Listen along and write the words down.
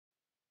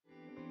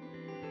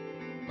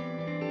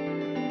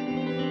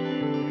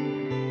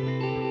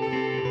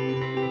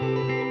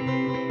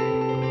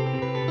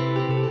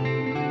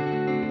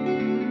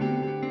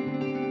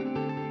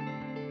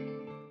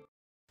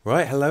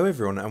Right, hello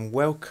everyone, and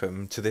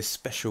welcome to this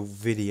special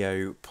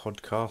video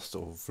podcast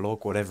or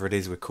vlog, whatever it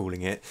is we're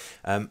calling it,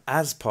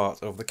 as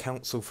part of the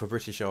Council for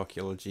British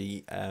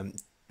Archaeology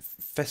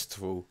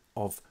Festival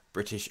of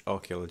British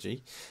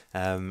Archaeology,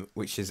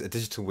 which is a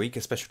digital week,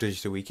 a special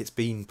digital week. It's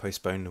been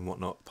postponed and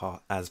whatnot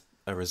as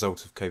a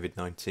result of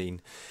COVID-19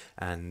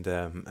 and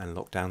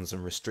lockdowns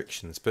and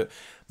restrictions. But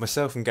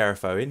myself and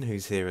Gareth Owen,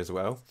 who's here as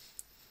well.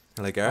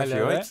 Hello, Gareth. Hello,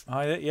 you all right?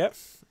 Hi there. Yep.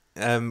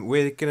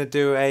 We're going to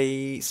do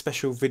a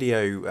special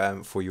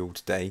video for you all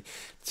today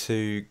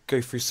to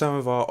go through some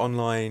of our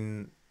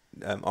online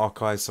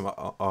archives, some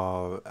of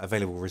our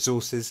available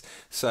resources.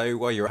 So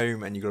while you're at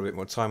home and you've got a bit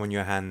more time on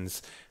your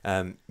hands,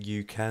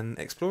 you can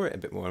explore it a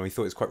bit more. And we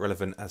thought it's quite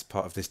relevant as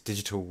part of this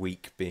digital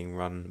week being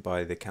run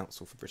by the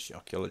Council for British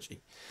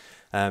Archaeology.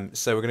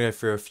 So we're going to go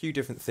through a few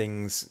different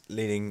things,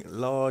 leaning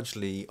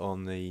largely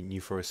on the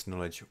New Forest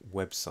Knowledge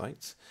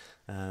website.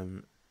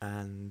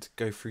 And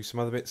go through some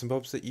other bits and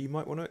bobs that you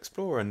might want to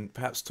explore, and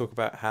perhaps talk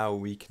about how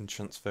we can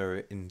transfer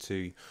it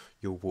into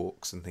your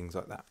walks and things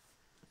like that.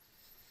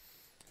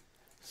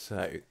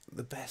 So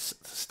the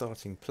best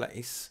starting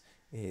place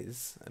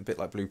is a bit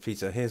like Blue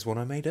Peter. Here's one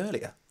I made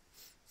earlier.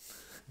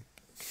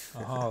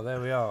 Oh,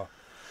 there we are.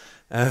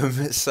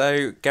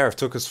 So Gareth,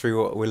 talk us through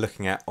what we're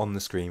looking at on the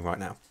screen right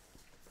now.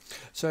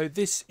 So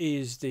this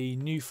is the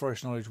New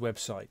Forest Knowledge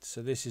website.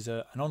 So this is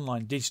an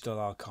online digital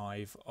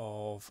archive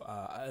of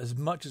as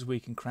much as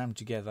we can cram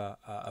together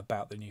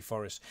about the New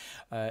Forest.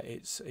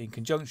 It's in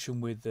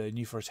conjunction with the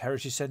New Forest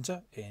Heritage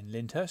Centre in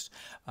Lyndhurst,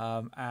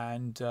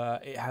 and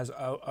it has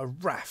a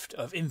raft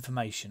of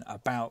information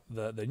about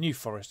the New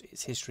Forest,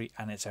 its history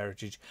and its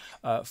heritage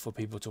for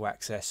people to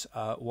access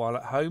while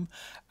at home.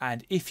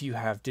 And if you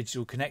have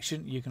digital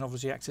connection, you can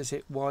obviously access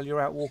it while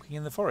you're out walking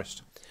in the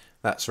forest.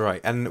 That's right,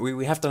 and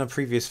we have done a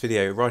previous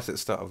video right at the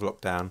start of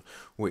lockdown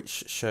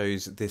which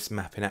shows this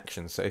map in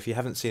action. So if you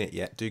haven't seen it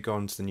yet, do go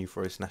onto the New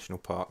Forest National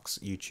Park's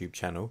YouTube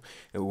channel.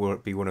 It will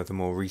be one of the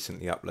more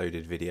recently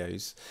uploaded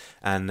videos,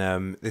 and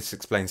this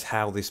explains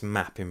how this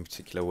map in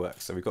particular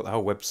works. So we've got the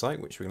whole website,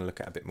 which we're going to look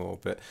at a bit more,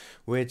 but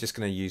we're just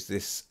going to use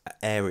this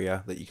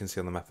area that you can see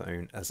on the map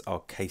as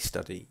our case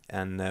study.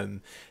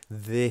 And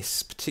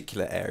this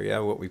particular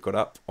area, what we've got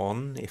up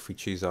on, if we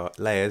choose our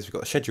layers, we've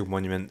got the scheduled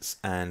monuments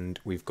and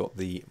we've got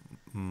the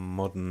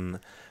modern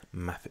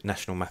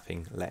national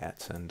mapping layer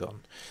turned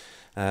on.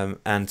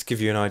 And to give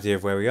you an idea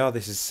of where we are,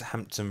 this is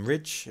Hampton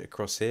Ridge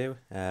across here,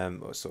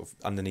 sort of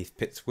underneath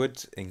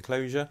Pittswood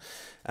enclosure,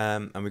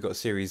 and we've got a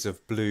series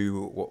of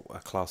blue, what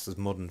are classed as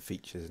modern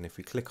features, and if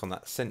we click on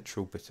that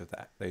central bit of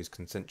those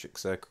concentric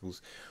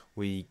circles,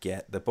 we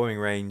get the bombing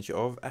range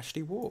of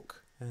Ashley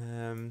Walk. Do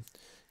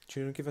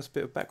you want to give us a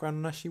bit of background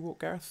on Ashley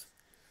Walk, Gareth?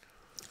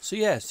 So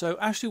yeah, so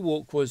Ashley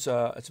Walk was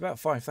it's about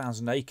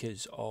 5,000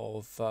 acres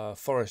of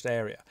forest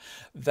area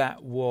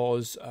that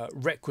was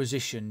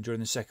requisitioned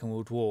during the Second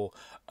World War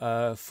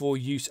for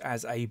use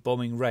as a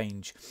bombing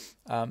range.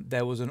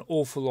 There was an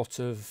awful lot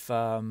of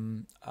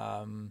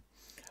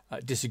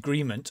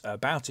disagreement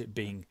about it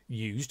being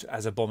used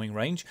as a bombing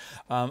range,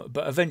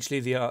 but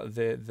eventually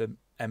the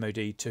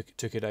MOD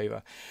took it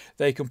over.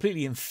 They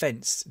completely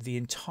fenced the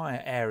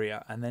entire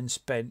area and then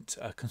spent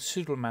a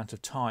considerable amount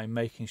of time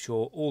making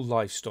sure all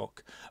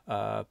livestock,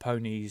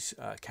 ponies,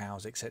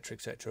 cows,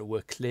 etc.,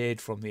 were cleared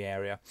from the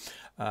area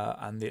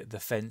and the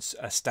fence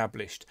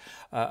established.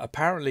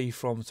 Apparently,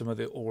 from some of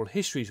the oral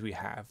histories we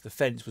have, the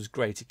fence was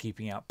great at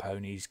keeping out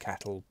ponies,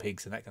 cattle,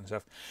 pigs, and that kind of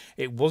stuff.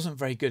 It wasn't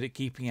very good at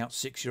keeping out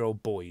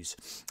 6-year-old boys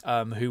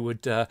who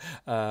would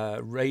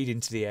raid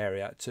into the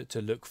area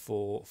to look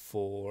for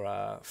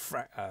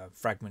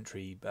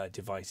fragmentary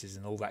devices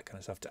and all that kind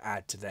of stuff to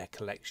add to their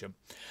collection.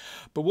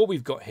 But what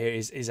we've got here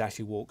is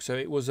Ashley Walk. So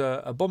it was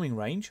a bombing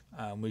range,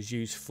 was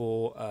used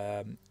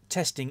for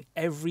testing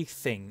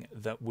everything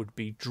that would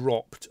be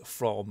dropped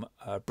from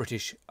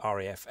British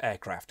RAF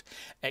aircraft,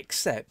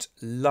 except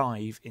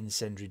live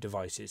incendiary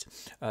devices.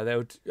 They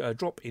would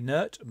drop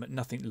inert, but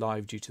nothing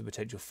live due to the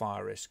potential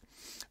fire risk.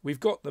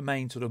 We've got the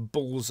main sort of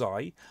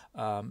bullseye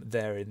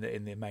there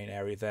in the main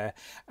area there,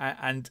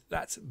 and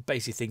that's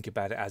basically, think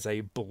about it as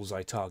a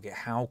bullseye target.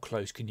 How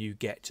close can you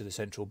get to the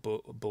central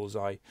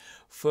bullseye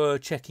for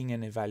checking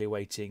and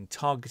evaluating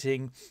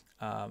targeting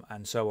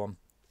and so on.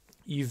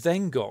 You've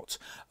then got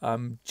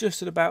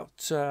just at about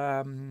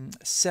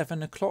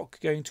 7 o'clock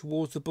going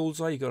towards the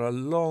bullseye, you've got a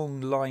long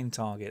line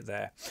target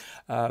there,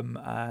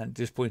 and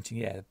just pointing,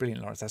 yeah,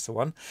 brilliant, Lawrence, that's the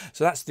one.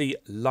 So that's the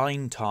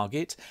line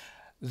target.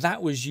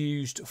 That was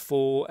used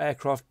for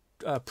aircraft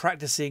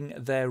practicing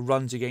their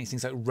runs against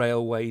things like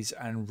railways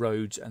and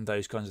roads and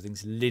those kinds of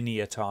things,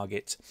 linear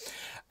targets.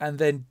 And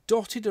then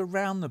dotted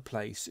around the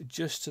place,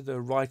 just to the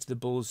right of the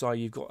bullseye,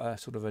 you've got a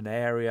sort of an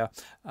area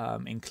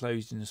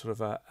enclosed in a sort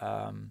of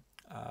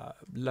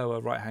lower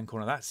right hand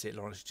corner. That's it,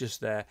 Lawrence,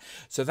 just there.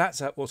 So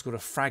that's what's called a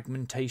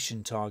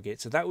fragmentation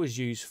target. So that was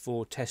used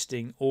for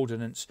testing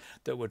ordnance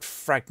that would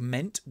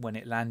fragment when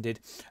it landed,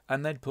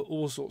 and they'd put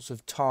all sorts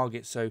of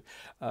targets, so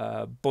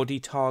body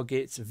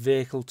targets,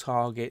 vehicle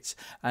targets,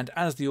 and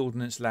as the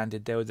ordnance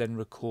landed, they would then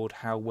record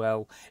how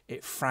well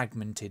it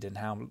fragmented and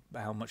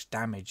how much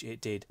damage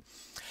it did.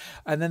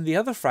 And then the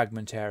other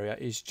fragment area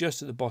is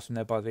just at the bottom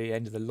there by the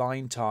end of the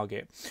line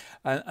target,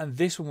 and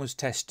this one was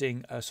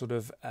testing a sort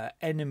of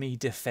enemy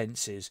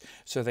defences.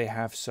 So they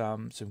have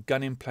some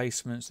gun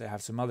emplacements, they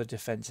have some other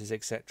defences,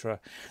 etc.,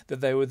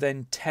 that they would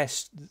then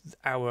test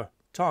our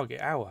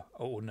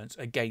ordnance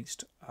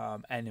against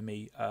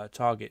enemy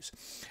targets.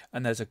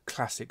 And there's a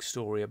classic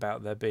story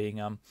about there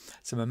being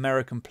some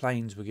American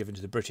planes were given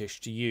to the British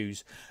to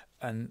use,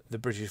 and the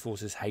British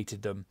forces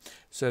hated them,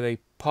 so they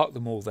parked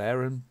them all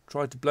there and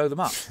tried to blow them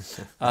up,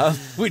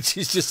 which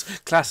is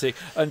just classic.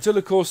 Until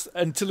of course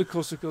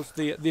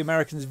the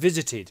Americans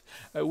visited,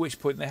 at which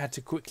point they had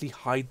to quickly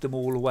hide them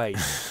all away,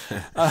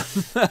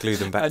 glue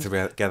them back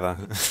together.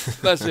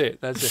 That's it.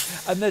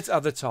 And there's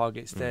other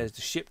targets. There's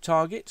the ship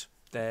target.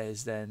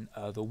 There's then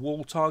the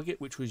wall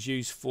target, which was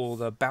used for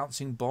the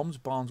bouncing bombs,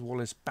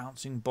 Barnes-Wallis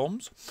bouncing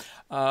bombs,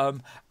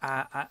 and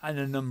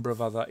a number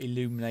of other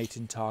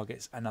illuminating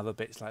targets and other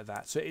bits like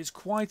that. So it's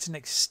quite an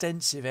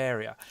extensive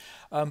area.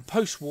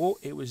 Post-war,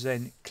 it was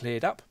then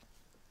cleared up,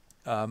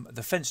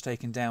 the fence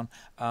taken down,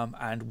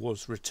 and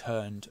was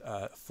returned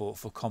for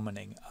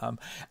commoning,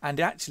 and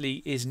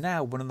actually is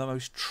now one of the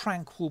most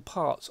tranquil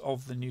parts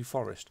of the New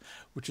Forest,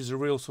 which is a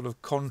real sort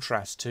of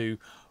contrast to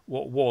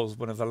what was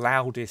one of the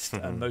loudest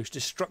and most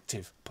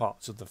destructive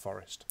parts of the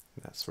forest.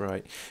 That's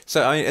right.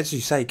 So, I mean, as you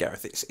say,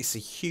 Gareth, it's a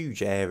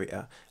huge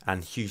area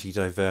and hugely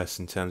diverse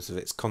in terms of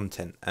its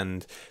content.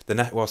 And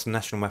whilst the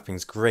national mapping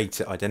is great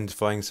at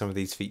identifying some of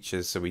these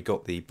features, so we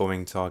got the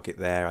bombing target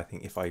there. I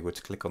think if I were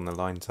to click on the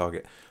line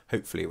target,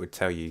 hopefully it would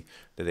tell you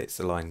that it's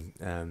the line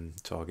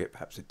target.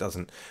 Perhaps it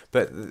doesn't,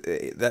 but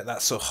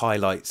that sort of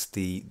highlights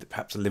the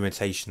perhaps the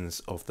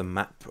limitations of the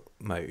map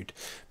mode.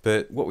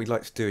 But what we'd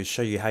like to do is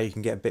show you how you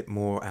can get a bit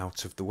more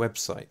out of the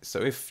website.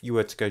 So if you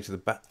were to go to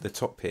the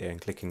top here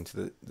and click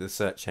into the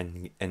search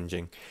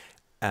engine,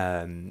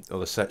 or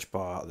the search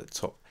bar at the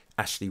top,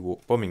 Ashley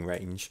Walk Bombing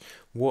Range,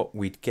 what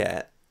we'd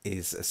get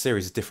is a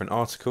series of different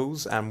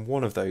articles, and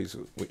one of those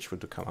which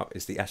would come up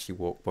is the Ashley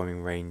Walk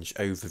Bombing Range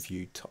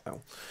overview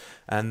tile.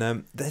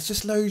 And there's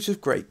just loads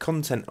of great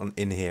content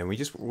in here, and we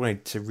just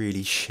wanted to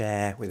really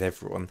share with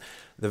everyone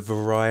the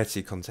variety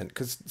of content,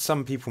 because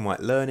some people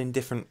might learn in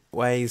different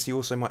ways. You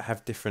also might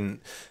have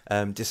different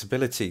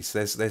disabilities.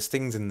 There's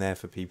things in there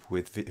for people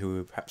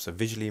who perhaps are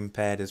visually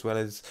impaired as well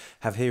as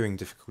have hearing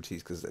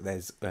difficulties, because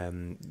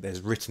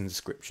there's written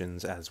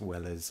descriptions as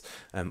well as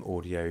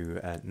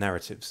audio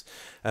narratives.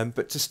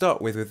 But to start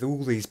with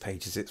all these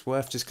pages, it's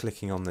worth just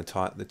clicking on the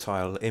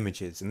tile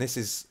images, and this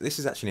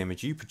is actually an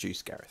image you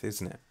produced, Gareth,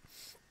 isn't it?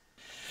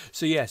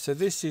 So yeah, so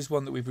this is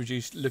one that we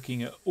produced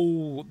looking at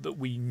all that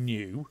we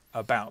knew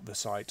about the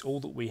site,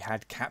 all that we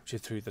had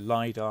captured through the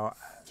LiDAR,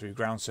 through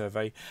ground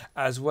survey,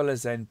 as well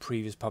as then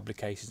previous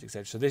publications,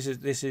 etc. So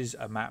this is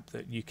a map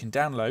that you can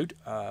download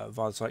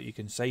via the site. You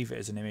can save it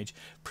as an image,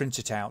 print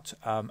it out,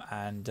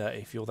 and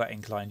if you're that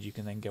inclined, you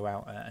can then go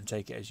out and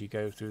take it as you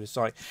go through the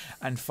site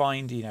and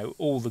find,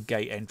 all the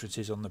gate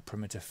entrances on the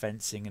perimeter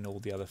fencing and all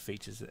the other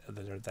features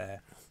that are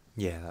there.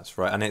 Yeah, that's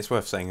right. And it's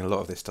worth saying a lot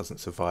of this doesn't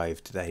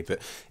survive today,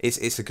 but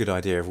it's a good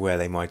idea of where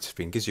they might have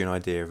been. Gives you an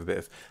idea of a bit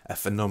of a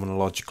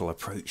phenomenological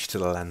approach to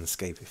the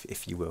landscape,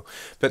 if you will.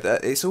 But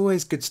it's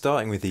always good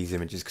starting with these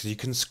images, because you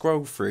can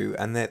scroll through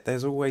and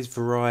there's always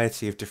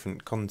variety of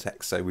different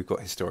contexts. So we've got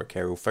historic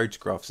aerial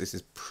photographs. This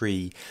is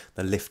pre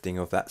the lifting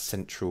of that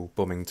central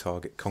bombing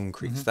target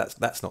concrete. So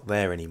that's not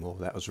there anymore.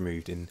 That was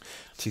removed in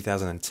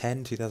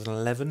 2010,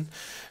 2011.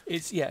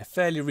 It's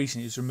fairly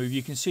recent. It's removed.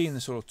 You can see in the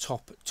sort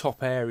of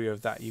top area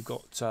of that, you've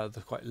got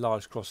the quite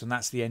large cross, and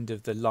that's the end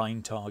of the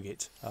line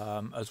target,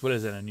 as well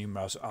as then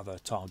numerous other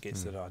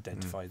targets that are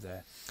identified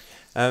there.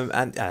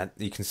 And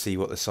you can see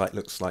what the site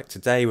looks like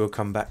today. We'll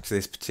come back to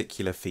this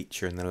particular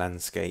feature in the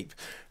landscape,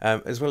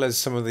 as well as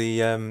some of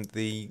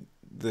the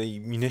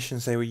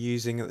munitions they were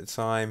using at the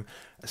time,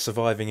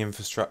 surviving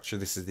infrastructure.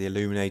 This is the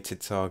illuminated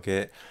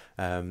target,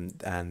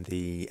 and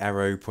the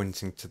arrow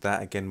pointing to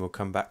that. Again, we'll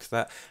come back to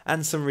that,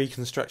 and some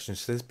reconstruction.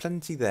 So there's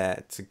plenty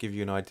there to give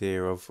you an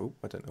idea of. Oh,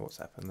 I don't know what's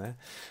happened there.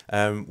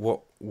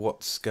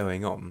 What's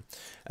going on.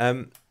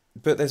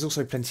 But there's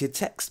also plenty of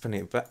text, plenty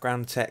of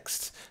background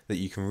text that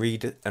you can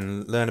read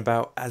and learn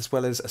about, as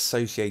well as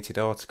associated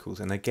articles.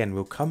 And again,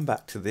 we'll come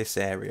back to this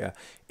area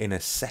in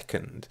a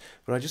second.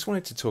 But I just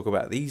wanted to talk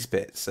about these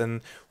bits. And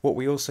what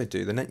we also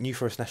do, the New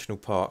Forest National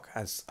Park,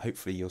 as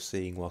hopefully you're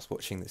seeing whilst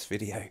watching this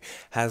video,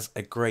 has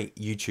a great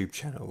YouTube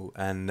channel.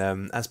 And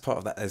as part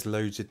of that, there's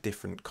loads of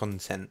different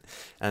content.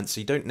 And so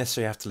you don't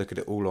necessarily have to look at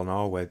it all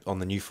on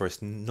the New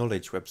Forest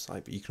Knowledge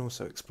website, but you can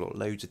also explore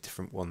loads of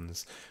different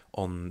ones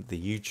on the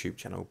YouTube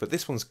channel. But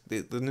this one's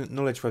the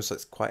knowledge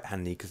website's quite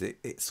handy because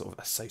it sort of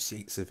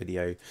associates the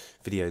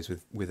videos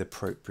with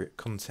appropriate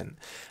content.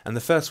 And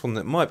the first one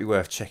that might be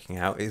worth checking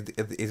out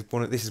is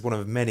one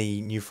of many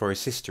New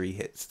Forest history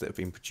hits that have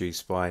been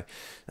produced by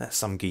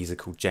some geezer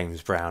called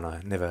James Brown.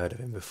 I never heard of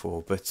him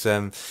before, but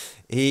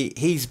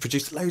he's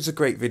produced loads of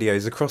great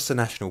videos across the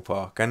national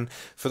park. And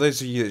for those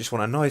of you that just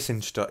want a nice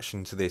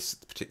introduction to this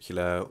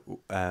particular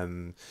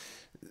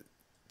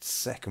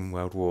Second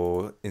World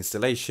War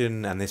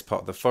installation and this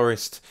part of the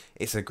forest,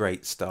 it's a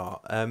great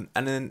start. And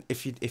then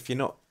if you're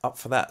not up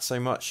for that so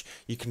much,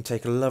 you can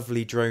take a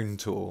lovely drone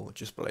tour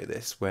just below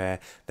this,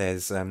 where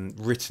there's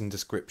written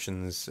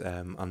descriptions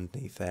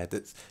underneath there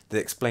that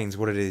explains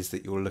what it is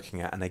that you're looking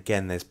at. And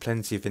again, there's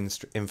plenty of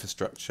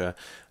infrastructure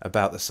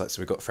about the site.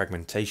 So we've got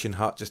Fragmentation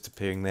Hut just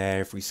appearing there.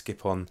 If we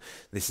skip on,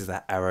 this is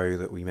that arrow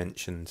that we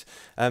mentioned.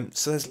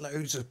 So there's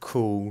loads of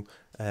cool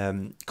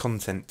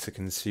content to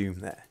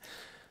consume there.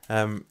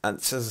 And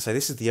so, as I say,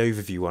 this is the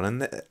overview one,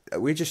 and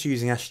we're just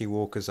using Ashley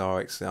Walk as our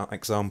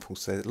example.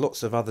 So there's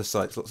lots of other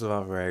sites, lots of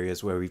other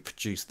areas where we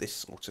produce this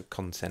sort of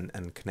content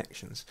and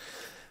connections.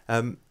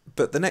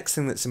 But the next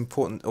thing that's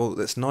important, or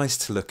that's nice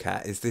to look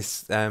at, is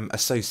this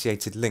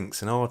associated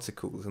links and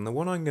articles. And the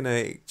one I'm going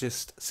to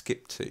just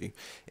skip to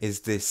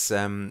is this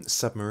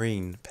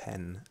submarine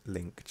pen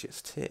link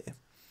just here.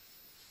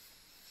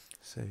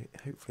 So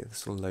hopefully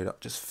this will load up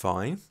just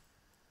fine.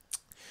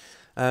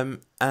 And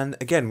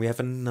again, we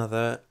have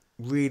another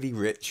really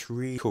rich,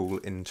 really cool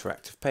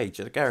interactive page.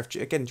 Gareth,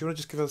 again, do you want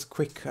to just give us a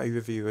quick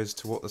overview as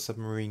to what the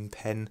submarine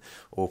pen,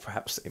 or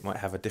perhaps it might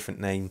have a different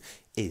name,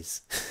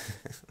 is?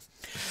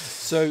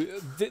 So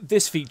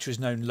this feature is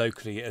known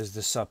locally as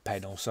the sub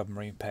pen or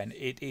submarine pen.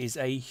 It is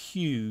a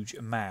huge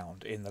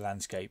mound in the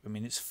landscape. I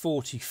mean, it's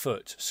 40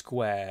 foot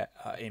square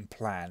in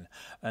plan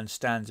and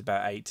stands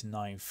about 8 to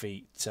 9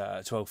 feet,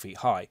 12 feet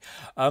high.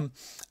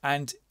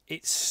 And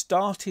it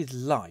started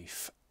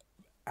life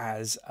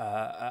as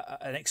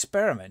an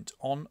experiment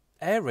on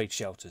air raid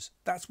shelters.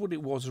 That's what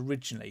it was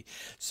originally.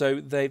 So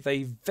they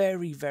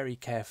very, very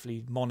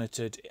carefully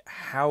monitored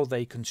how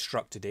they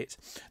constructed it,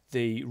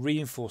 the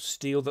reinforced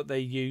steel that they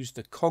used,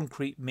 the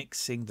concrete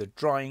mixing, the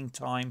drying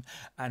time,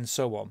 and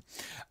so on.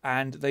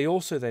 And they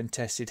also then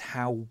tested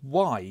how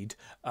wide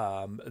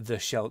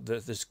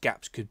the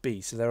gaps could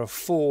be. So there are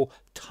 4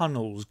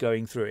 tunnels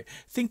going through it.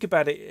 Think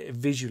about it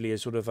visually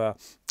as sort of a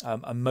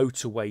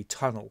motorway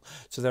tunnel.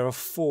 So there are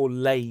 4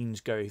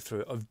 lanes going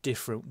through it of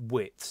different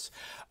widths.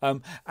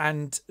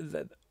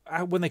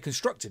 When they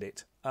constructed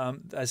it, as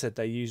I said,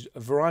 they used a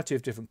variety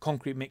of different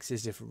concrete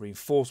mixes, different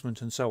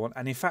reinforcement and so on,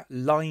 and in fact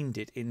lined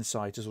it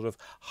inside to sort of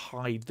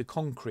hide the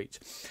concrete.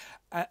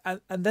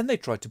 And then they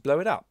tried to blow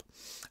it up.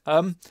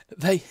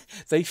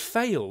 They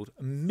failed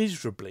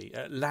miserably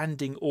at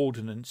landing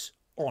ordnance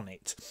on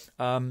it.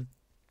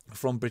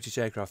 From British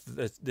aircraft,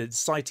 the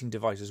sighting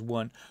devices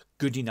weren't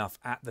good enough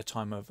at the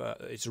time of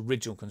its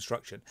original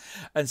construction,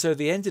 and so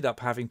they ended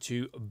up having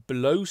to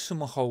blow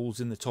some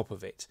holes in the top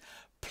of it,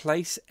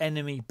 place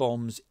enemy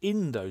bombs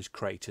in those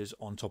craters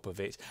on top of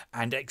it,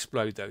 and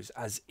explode those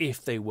as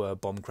if they were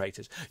bomb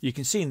craters. You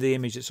can see in the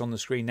image that's on the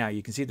screen now,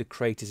 you can see the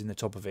craters in the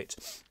top of it.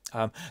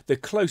 The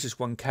closest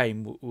one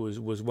came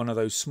was one of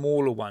those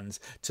smaller ones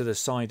to the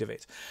side of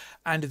it,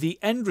 and the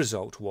end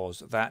result was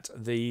that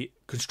the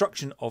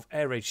construction of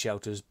air raid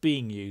shelters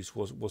being used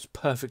was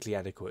perfectly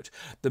adequate.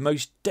 The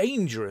most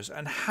dangerous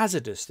and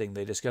hazardous thing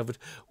they discovered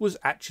was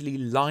actually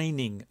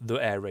lining the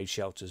air raid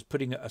shelters,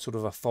 putting a sort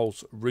of a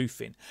false roof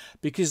in,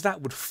 because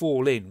that would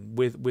fall in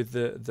with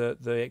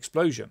the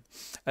explosion.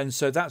 And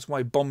so that's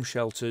why bomb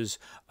shelters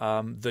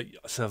that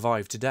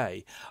survive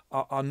today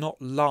are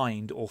not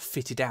lined or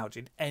fitted out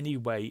in any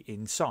way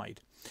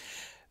inside.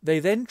 They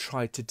then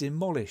tried to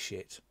demolish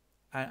it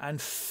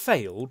and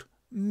failed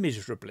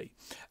miserably,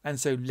 and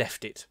so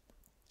left it.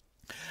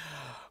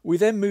 We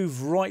then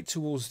moved right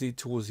towards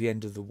the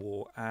end of the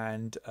war,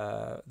 and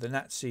the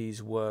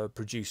Nazis were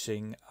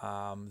producing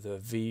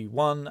the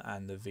V1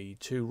 and the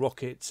V2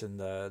 rockets and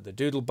the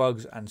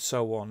Doodlebugs and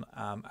so on,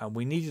 and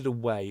we needed a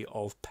way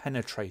of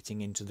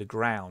penetrating into the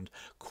ground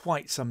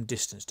quite some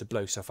distance to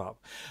blow stuff up.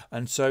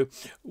 And so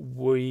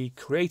we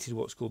created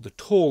what's called the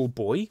Tall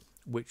Boy,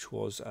 which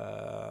was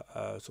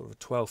a sort of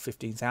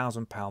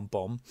 12,000–15,000 pound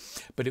bomb,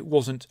 but it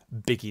wasn't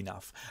big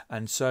enough,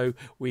 and so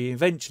we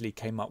eventually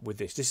came up with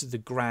this. This is the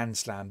Grand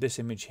Slam. This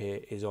image here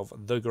is of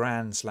the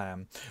Grand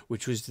Slam,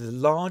 which was the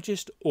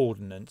largest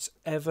ordnance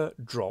ever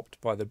dropped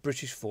by the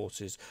British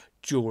forces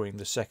during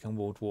the Second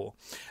World War,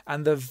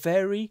 and the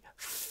very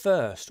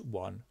first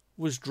one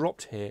was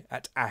dropped here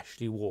at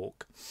Ashley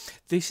Walk.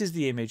 This is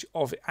the image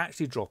of it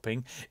actually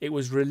dropping. It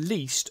was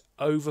released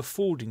over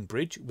Fording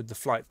Bridge with the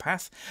flight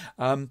path,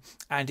 and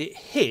it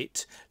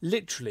hit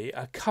literally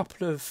a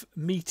couple of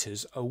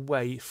meters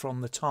away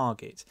from the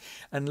target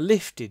and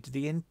lifted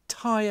the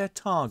entire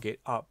target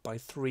up by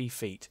 3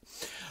 feet.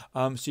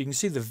 So you can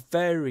see the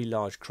very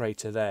large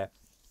crater there.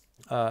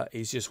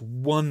 is just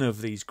one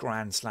of these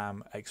Grand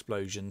Slam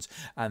explosions,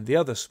 and the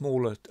other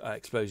smaller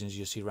explosions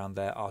you see around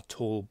there are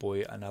Tall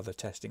Boy and other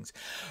testings.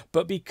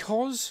 But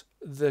because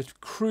the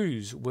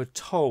crews were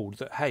told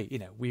that, hey, you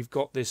know, we've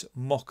got this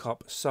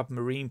mock-up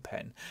submarine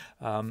pen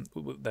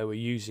they were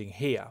using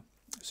here,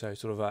 so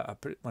sort of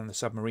one of the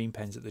submarine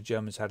pens that the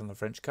Germans had on the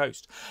French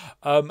coast.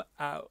 You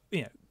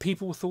know,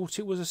 people thought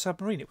it was a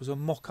submarine. It was a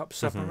mock-up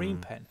submarine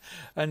pen,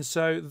 and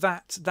so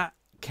that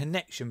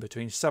connection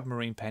between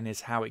submarine pen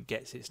is how it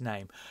gets its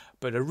name.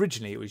 But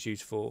originally, it was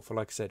used for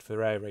like I said,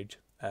 for air raid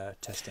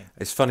testing.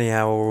 It's funny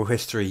how oral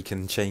history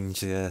can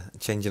change an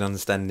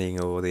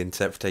understanding or the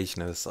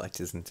interpretation of a site,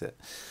 isn't it?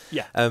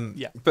 Yeah.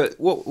 Yeah. But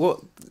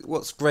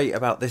what's great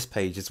about this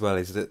page as well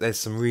is that there's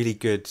some really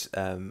good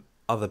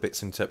other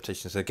bits of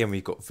interpretation. So again,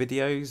 we've got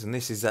videos, and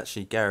this is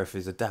actually Gareth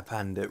is a dab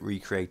hand at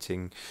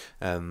recreating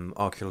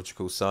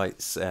archaeological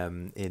sites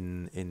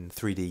in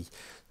 3D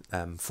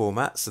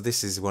format. So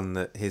this is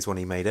here's one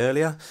he made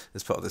earlier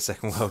as part of the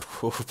Second World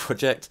War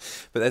project.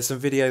 But there's some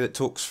video that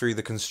talks through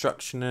the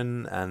construction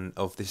and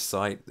of this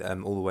site,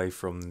 all the way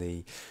from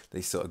the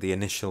sort of the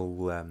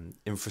initial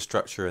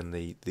infrastructure and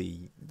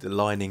the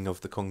lining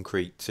of the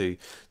concrete to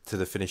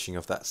the finishing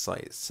of that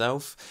site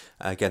itself.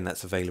 Again,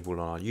 that's available on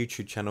our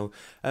YouTube channel.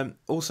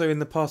 Also, in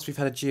the past, we've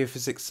had a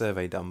geophysics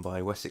survey done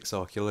by Wessex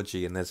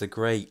Archaeology, and there's a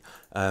great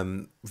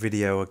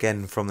video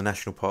again from the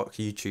National Park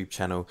YouTube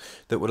channel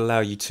that will allow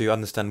you to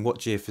understand what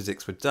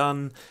geophysics were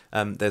done.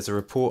 There's a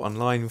report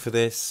online for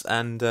this,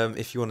 and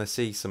if you want to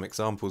see some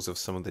examples of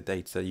some of the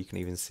data, you can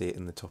even see it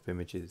in the top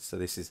images. So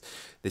this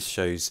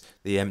shows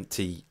the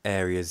empty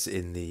areas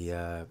in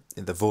the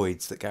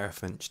voids that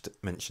Gareth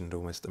mentioned,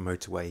 almost the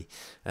motorway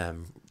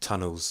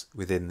tunnels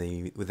within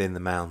the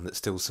mound that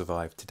still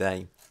survive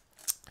today.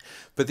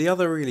 But the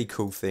other really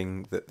cool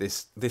thing that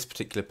this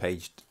particular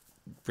page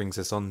brings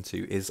us on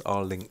to is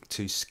our link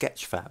to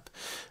Sketchfab.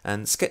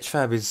 And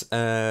Sketchfab is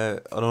an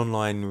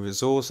online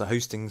resource, a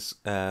hosting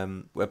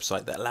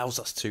website that allows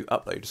us to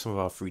upload some of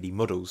our 3D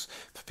models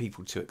for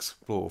people to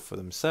explore for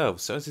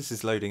themselves. So as this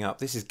is loading up,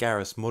 this is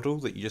Gareth's model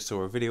that you just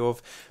saw a video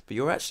of, but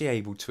you're actually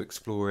able to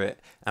explore it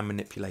and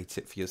manipulate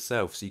it for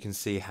yourself, so you can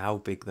see how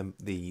big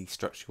the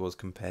structure was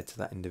compared to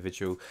that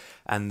individual.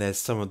 And there's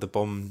some of the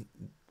bomb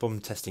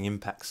testing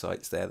impact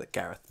sites there that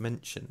Gareth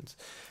mentioned,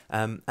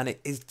 and it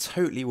is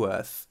totally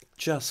worth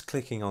just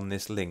clicking on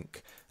this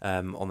link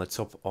on the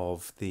top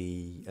of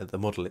the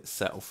model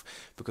itself,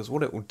 because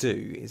what it will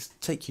do is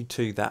take you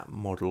to that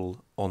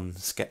model on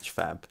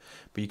Sketchfab,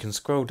 but you can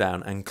scroll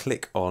down and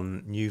click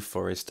on New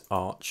Forest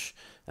Arch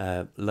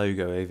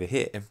logo over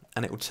here,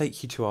 and it will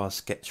take you to our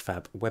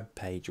Sketchfab web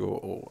page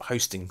or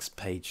hosting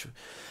page,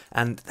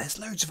 and there's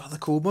loads of other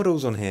cool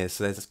models on here.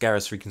 So there's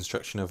Gareth's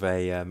reconstruction of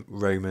a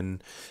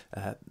Roman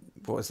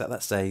what is that?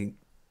 That's a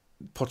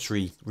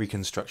pottery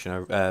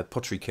reconstruction,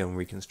 pottery kiln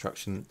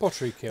reconstruction.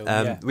 Pottery kiln.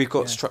 Yeah. We've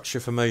got yeah. structure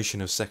for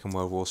motion of Second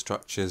World War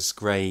structures,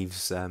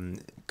 graves,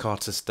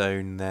 Carter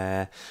stone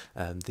there,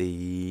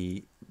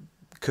 the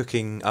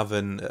cooking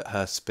oven at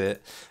Hurstpit,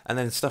 and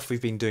then stuff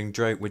we've been doing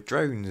with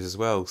drones as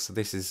well. So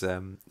this is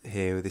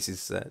here. This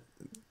is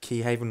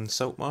Keyhaven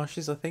salt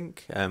marshes, I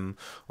think,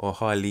 or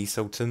High Lee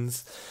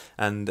Sultans.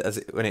 And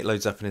when it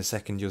loads up in a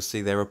second, you'll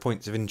see there are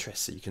points of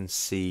interest, so you can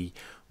see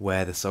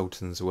where the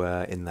sultans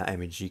were in that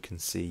image. You can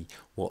see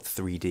what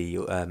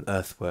 3D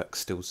earthworks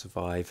still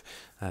survive.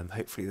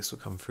 Hopefully this will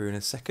come through in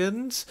a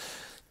second.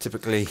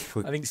 Typically,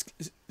 I think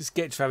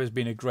Sketchfab has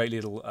been a great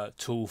little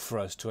tool for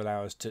us to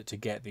allow us to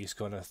get these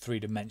kind of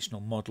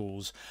three-dimensional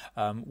models.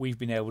 We've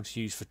been able to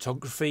use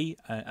photography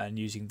and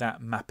using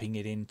that, mapping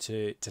it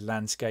into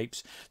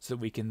landscapes, so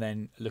that we can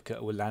then look at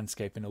a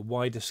landscape in a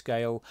wider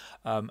scale.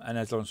 And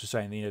as Lawrence was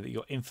saying, you know, that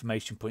your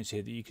information points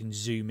here that you can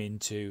zoom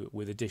into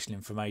with additional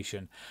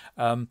information.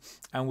 And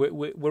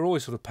we're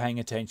always sort of paying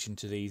attention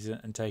to these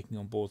and taking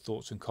on board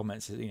thoughts and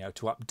comments, you know,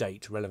 to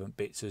update relevant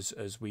bits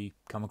as we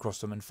come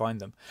across them and find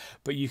them.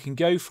 But you can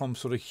go from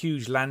sort of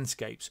huge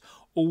landscapes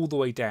all the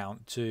way down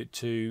to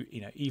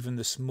you know, even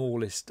the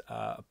smallest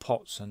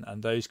pots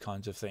and those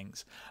kinds of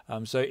things.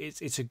 So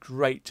it's a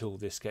great tool,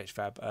 this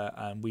Sketchfab,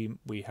 and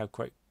we have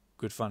quite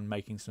good fun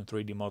making some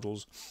 3D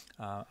models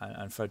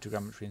and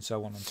photogrammetry and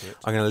so on onto it.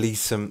 I'm going to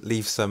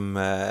leave some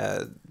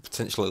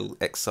potential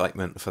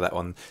excitement for that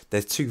one.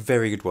 There's two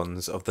very good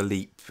ones of the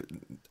leap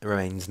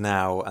remains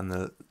now and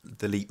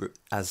the leap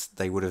as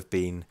they would have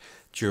been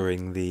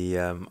during the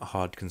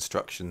hard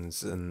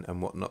constructions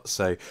and whatnot.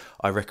 So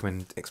I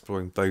recommend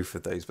exploring both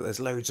of those. But there's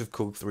loads of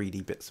cool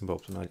 3D bits and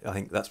bobs, and I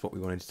think that's what we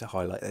wanted to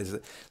highlight.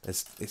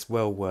 It's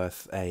well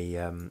worth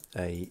a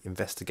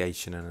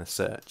investigation and a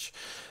search.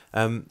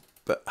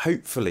 But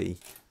hopefully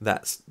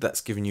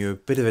that's given you a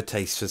bit of a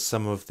taste for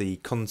some of the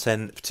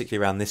content,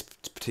 particularly around this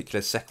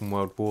particular Second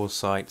World War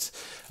site,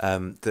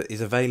 that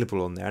is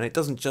available on there. And it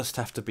doesn't just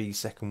have to be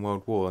Second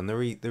World War. And the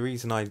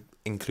reason I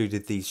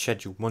included these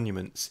scheduled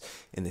monuments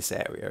in this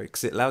area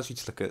because it allows you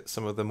to look at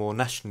some of the more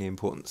nationally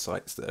important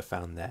sites that are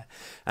found there.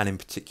 And in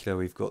particular,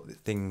 we've got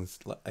things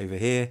like over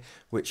here,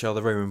 which are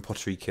the Roman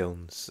pottery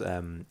kilns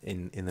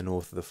in the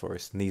north of the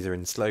forest. And these are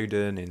in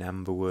Slowden, in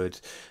Amberwood,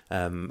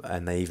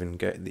 and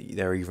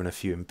there are even a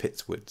few in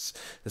Pittswoods.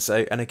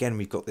 So, and again,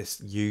 we've got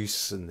this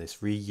use and this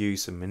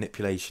reuse and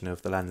manipulation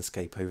of the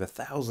landscape over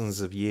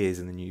thousands of years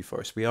in the New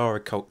Forest. We are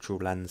a cultural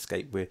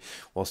landscape.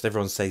 Whilst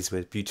everyone says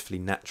we're beautifully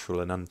natural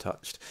and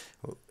untouched,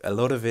 a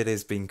lot of it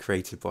is being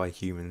created by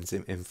humans'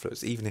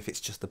 influence, even if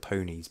it's just the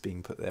ponies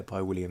being put there by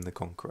William the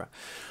Conqueror.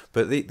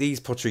 But these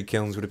pottery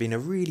kilns would have been a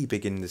really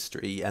big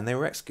industry, and they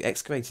were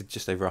excavated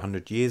just over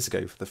 100 years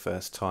ago for the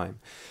first time.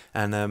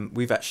 And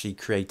we've actually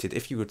created,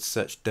 if you would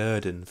search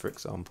Durden, for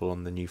example,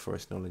 on the New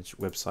Forest Knowledge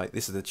website,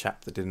 this is a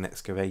chap that did an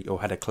excavate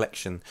or had a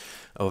collection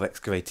of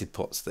excavated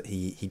pots that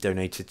he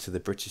donated to the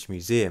British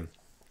Museum.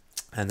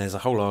 And there's a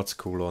whole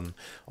article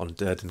on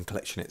Durden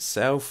collection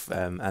itself,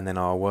 and then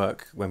our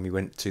work when we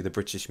went to the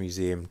British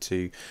Museum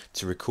to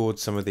record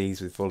some of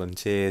these with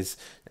volunteers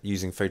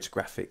using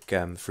photographic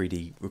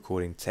 3D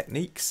recording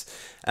techniques.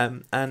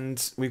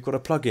 And we've got a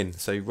plugin,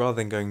 so rather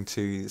than going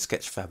to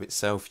Sketchfab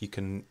itself, you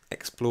can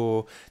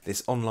explore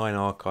this online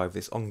archive,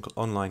 this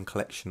online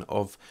collection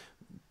of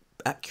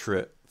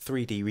accurate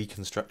 3D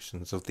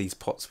reconstructions of these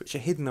pots, which are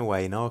hidden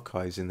away in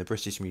archives in the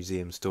British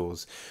Museum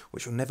stores,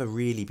 which will never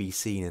really be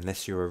seen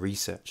unless you're a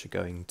researcher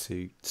going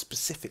to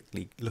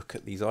specifically look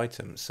at these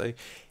items. So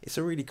it's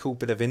a really cool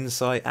bit of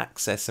insight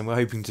access, and we're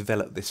hoping to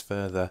develop this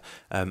further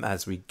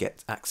as we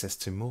get access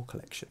to more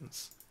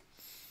collections.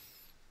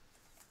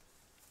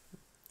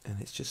 And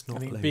it's just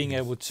not. I think being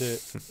able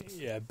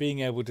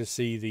to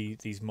see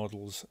these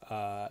models.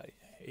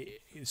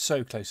 It's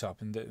so close up,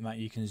 and that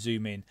you can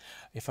zoom in.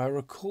 If I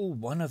recall,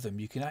 one of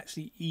them you can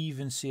actually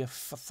even see a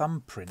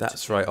thumbprint.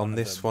 That's right, on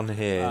this one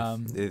here,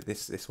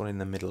 this one in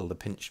the middle, the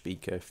pinch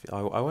beaker.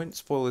 I won't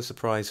spoil the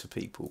surprise for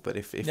people, but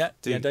if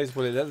don't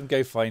spoil it. Let them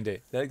go find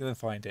it. They're going to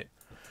find it.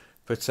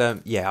 But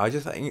I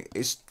just think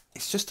it's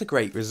just a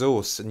great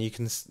resource, and you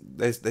can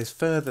there's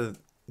further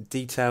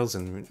details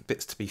and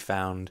bits to be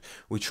found.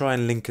 We try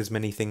and link as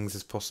many things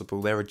as possible.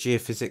 There are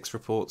geophysics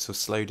reports of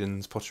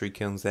Slowden's pottery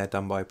kilns there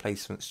done by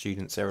placement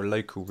students. There are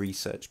local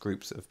research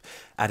groups that have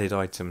added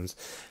items.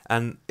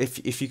 And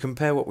if you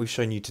compare what we've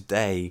shown you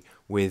today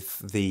with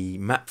the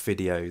map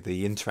video,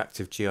 the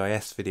interactive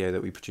GIS video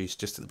that we produced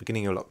just at the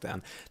beginning of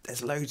lockdown,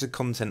 there's loads of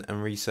content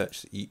and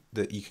research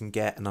that you can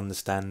get and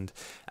understand,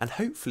 and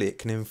hopefully it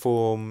can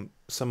inform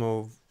some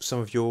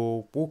of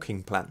your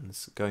walking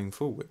plans going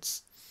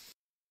forwards.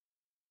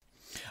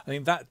 I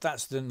think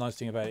that's the nice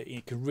thing about it.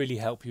 It can really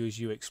help you as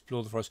you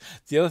explore the forest.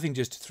 The other thing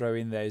just to throw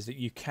in there is that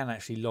you can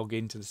actually log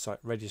into the site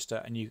register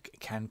and you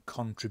can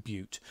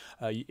contribute.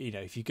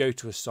 If you go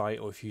to a site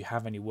or if you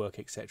have any work,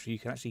 etc., you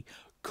can actually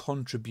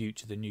contribute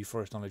to the New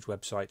Forest Knowledge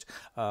website,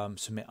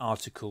 submit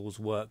articles,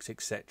 works,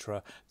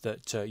 etc.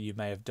 that you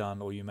may have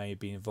done, or you may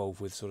be involved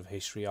with sort of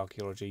history,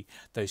 archaeology,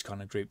 those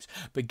kind of groups.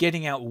 But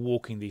getting out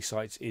walking these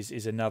sites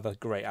is another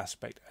great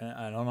aspect.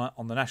 And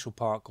on the National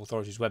Park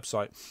Authority's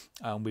website,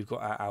 we've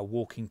got our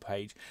walking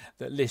page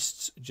that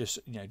lists just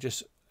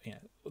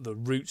the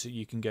routes that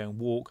you can go and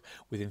walk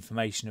with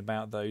information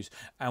about those,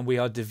 and we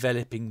are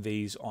developing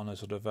these on a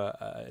sort of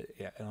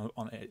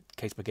on a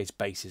case-by-case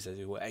basis, as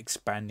it were,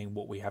 expanding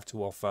what we have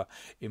to offer,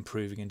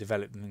 improving and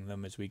developing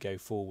them as we go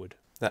forward.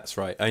 That's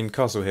right. In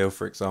Castle Hill,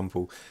 for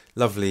example,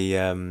 lovely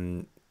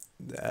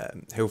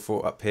hill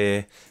fort up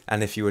here,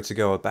 and if you were to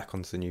go back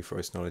onto the New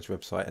Forest Knowledge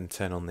website and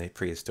turn on the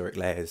prehistoric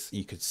layers,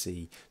 you could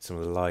see some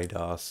of the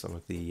LiDAR, some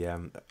of the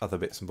other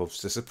bits and bobs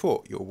to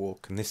support your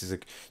walk. And this is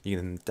you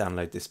can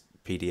download this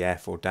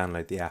PDF or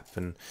download the app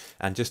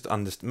and just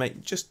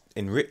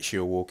enrich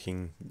your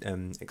walking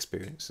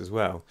experience as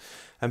well.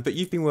 But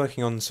you've been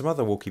working on some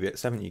other walkie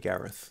bits, haven't you,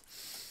 Gareth?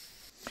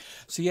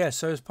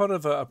 So as part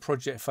of a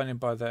project funded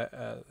by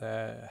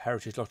the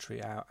Heritage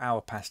Lottery,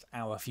 Our Past,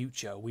 Our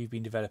Future, we've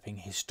been developing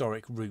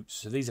historic routes.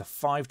 So these are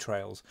 5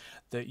 trails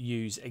that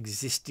use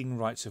existing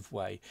rights of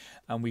way,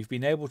 and we've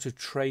been able to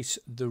trace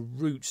the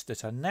routes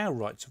that are now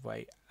rights of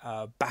way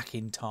back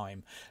in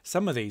time.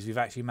 Some of these we've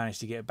actually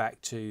managed to get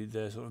back to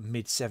the sort of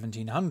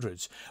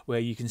mid-1700s, where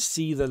you can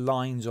see the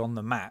lines on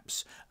the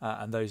maps,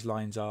 and those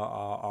lines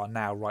are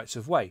now rights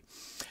of way.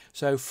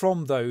 So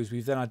from those,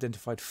 we've then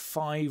identified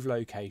 5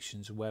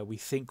 locations where we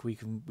think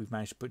we've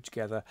managed to put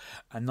together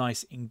a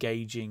nice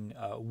engaging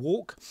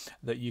walk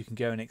that you can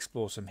go and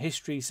explore some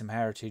history, some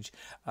heritage,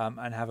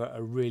 and have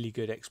a really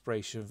good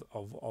exploration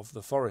of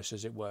the forest,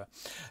 as it were.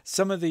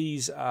 Some of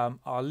these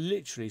are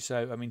literally,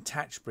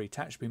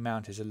 Tatchbury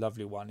Mount is a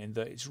lovely one in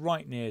that it's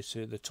right near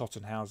to the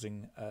Totton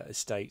housing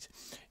estate,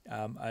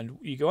 and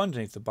you go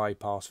underneath the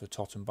bypass for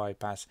Totton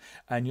bypass,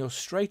 and you're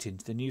straight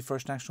into the New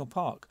Forest National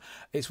Park.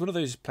 It's one of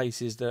those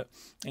places that,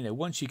 you know,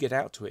 once you get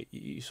out to it,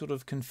 you sort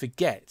of can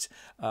forget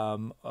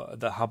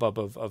the hubbub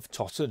of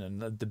Totton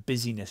and the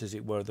busyness, as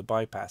it were, of the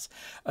bypass,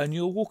 and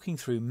you're walking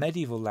through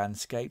medieval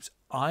landscapes,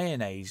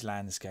 Iron Age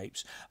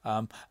landscapes,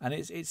 and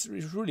it's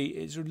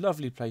a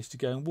lovely place to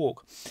go and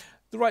walk.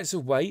 The rights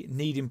of way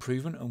need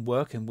improvement and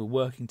work, and we're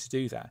working to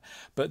do that.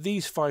 But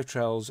these 5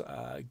 trails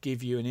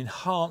give you an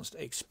enhanced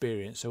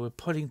experience. So we're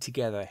putting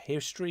together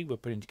history, we're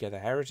putting together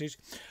heritage,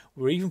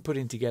 we're even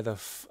putting together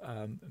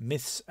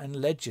myths and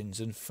legends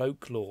and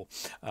folklore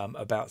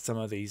about some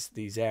of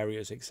these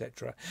areas,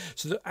 etc.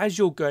 So that as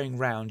you're going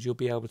round, you'll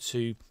be able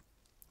to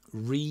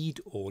read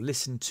or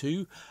listen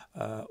to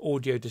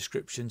audio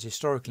descriptions,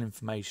 historical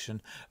information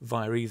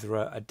via either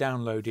a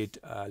downloaded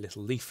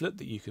little leaflet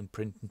that you can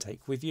print and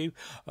take with you,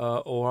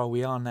 or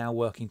we are now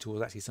working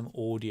towards actually some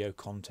audio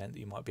content that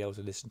you might be able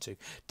to listen to.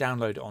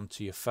 Download it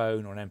onto your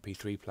phone or an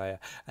MP3 player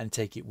and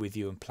take it with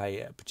you and play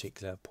it at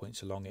particular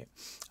points along it.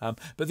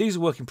 But these are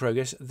work in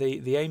progress.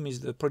 The aim is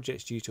the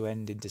project's due to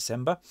end in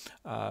December,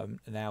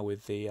 now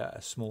with the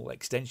small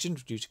extension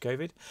due to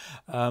COVID,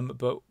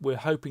 but we're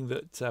hoping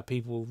that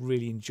people will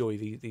really enjoy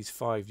these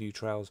 5 new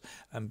trails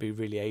and be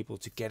really able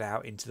to get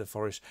out into the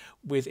forest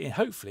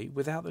hopefully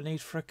without the need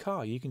for a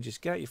car. You can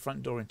just get out your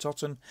front door in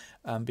Totton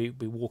and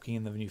be walking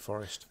in the New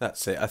Forest.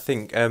 That's it. I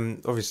think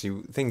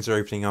obviously things are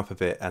opening up a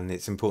bit, and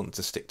it's important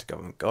to stick to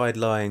government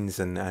guidelines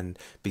and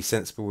be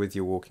sensible with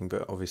your walking,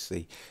 but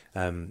obviously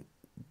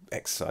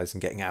exercise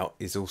and getting out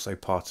is also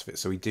part of it.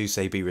 So we do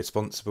say be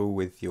responsible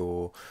with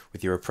your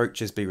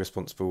approaches, be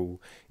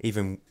responsible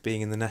even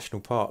being in the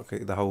national park.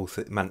 The whole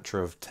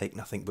mantra of take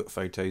nothing but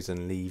photos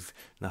and leave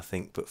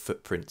nothing but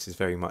footprints is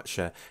very much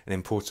an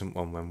important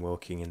one when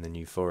walking in the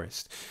New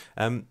Forest.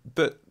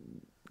 But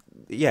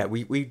yeah,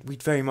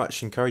 we'd very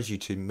much encourage you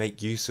to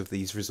make use of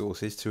these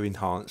resources to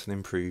enhance and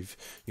improve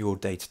your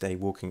day-to-day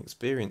walking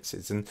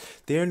experiences. And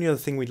the only other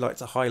thing we'd like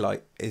to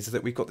highlight is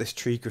that we've got this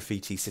tree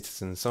graffiti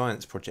citizen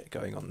science project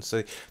going on.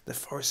 So the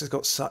forest has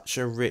got such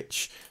a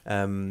rich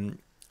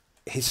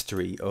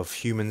history of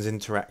humans'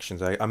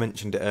 interactions. I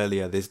mentioned it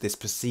earlier, there's this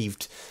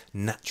perceived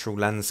natural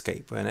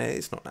landscape when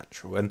it's not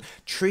natural, and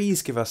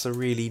trees give us a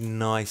really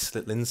nice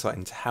little insight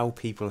into how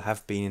people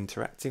have been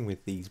interacting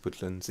with these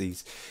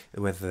woodlands,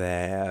 whether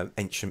they're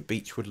ancient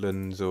beech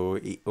woodlands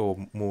or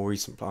more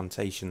recent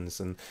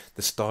plantations, and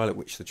the style at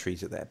which the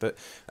trees are there. But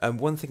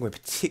one thing we're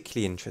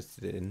particularly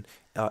interested in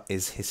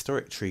is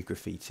historic tree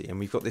graffiti, and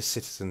we've got this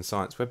citizen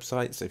science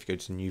website. So if you go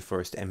to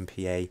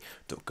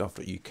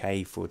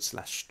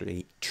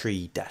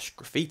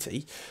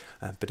newforestmpa.gov.uk/tree-graffiti,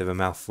 a bit of a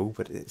mouthful,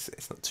 but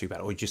it's not too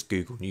bad. Or you just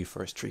Google New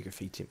Forest tree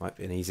graffiti, it might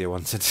be an easier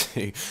one to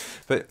do.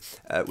 But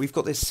we've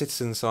got this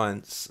citizen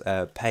science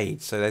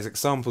page, so there's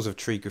examples of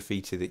tree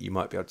graffiti that you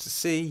might be able to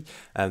see,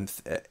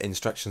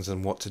 instructions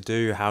on what to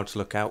do, how to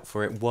look out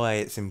for it, why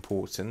it's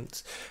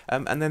important,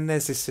 and then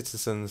there's this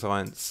citizen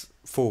science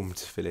form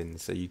to fill in,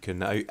 so you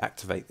can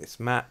activate this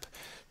map.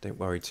 Don't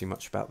worry too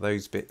much about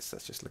those bits,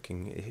 that's just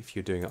looking, if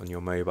you're doing it on your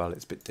mobile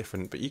it's a bit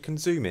different, but you can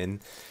zoom in,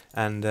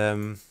 and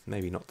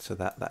maybe not to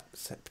that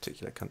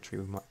particular country,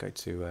 we might go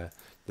to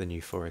the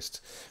New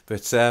Forest,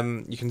 but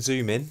you can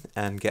zoom in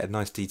and get a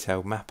nice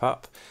detailed map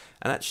up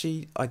and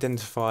actually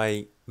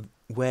identify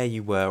where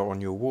you were on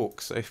your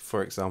walk. So if,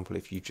 for example,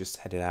 if you just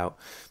headed out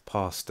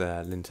past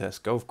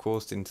Lyndhurst Golf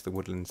Course into the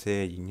woodlands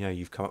here, you know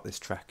you've come up this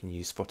track and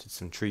you spotted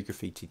some tree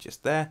graffiti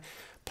just there,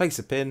 place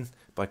a pin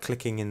by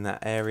clicking in that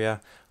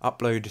area,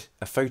 upload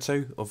a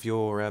photo of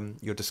your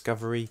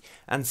discovery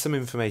and some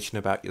information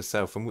about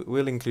yourself, and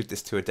we'll include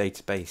this to a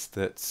database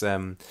that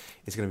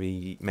is going to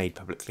be made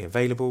publicly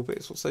available, but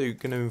it's also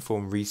going to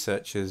inform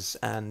researchers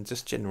and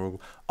just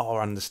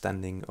our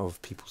understanding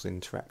of people's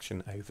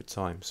interaction over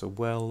time. So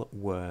well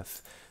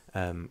worth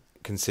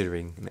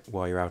considering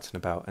while you're out and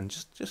about and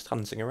just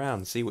hunting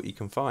around, see what you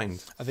can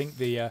find. I think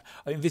this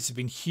has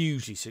been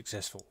hugely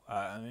successful.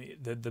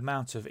 The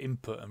amount of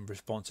input and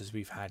responses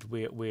we've had,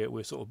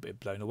 we're sort of a bit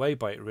blown away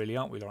by it, really,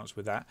 aren't we, Lawrence?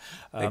 With that,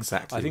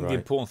 exactly. I think right. The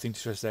important thing to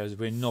stress there is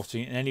we're not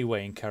in any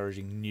way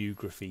encouraging new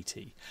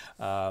graffiti,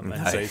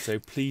 and so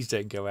please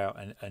don't go out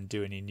and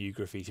do any new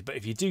graffiti. But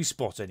if you do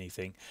spot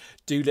anything,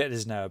 do let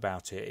us know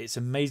about it. It's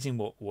amazing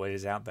what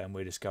is out there and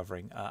we're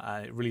discovering,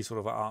 and it really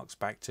sort of arcs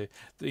back to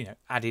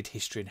added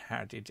history and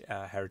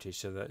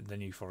heritage to the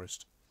New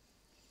Forest.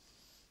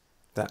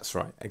 That's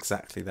right,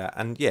 exactly that.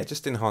 And yeah,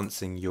 just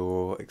enhancing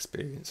your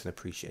experience and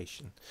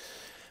appreciation.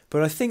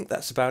 But I think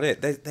that's about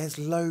it. There's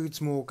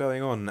loads more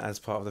going on as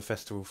part of the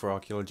Festival for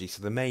Archaeology.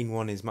 So the main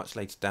one is much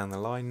later down the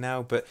line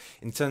now. But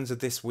in terms of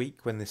this week,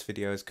 when this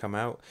video has come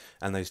out,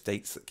 and those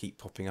dates that keep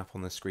popping up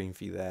on the screen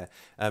for you there,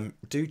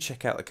 do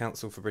check out the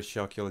Council for British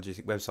Archaeology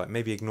website.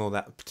 Maybe ignore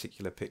that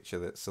particular picture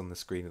that's on the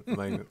screen at the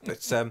moment.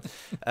 But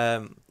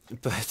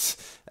But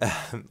I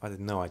had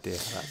no idea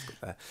how that's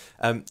got there.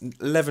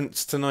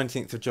 11th to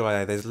 19th of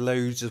July, there's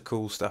loads of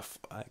cool stuff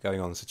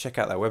going on. So check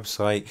out that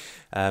website.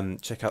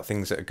 Check out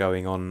things that are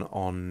going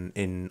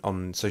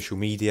on social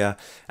media,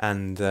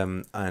 and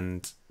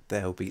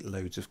there'll be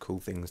loads of cool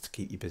things to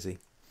keep you busy.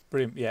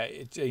 Brilliant.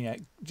 Yeah,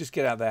 just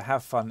get out there,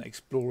 have fun,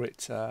 explore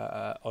it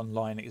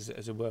online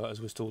as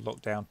we're still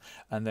locked down,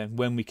 and then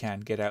when we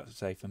can, get out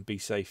safe and be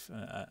safe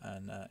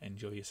and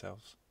enjoy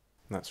yourselves.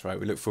 That's right.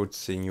 We look forward to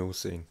seeing you all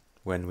soon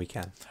when we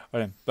can. All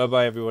right, bye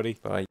bye everybody.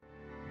 Bye.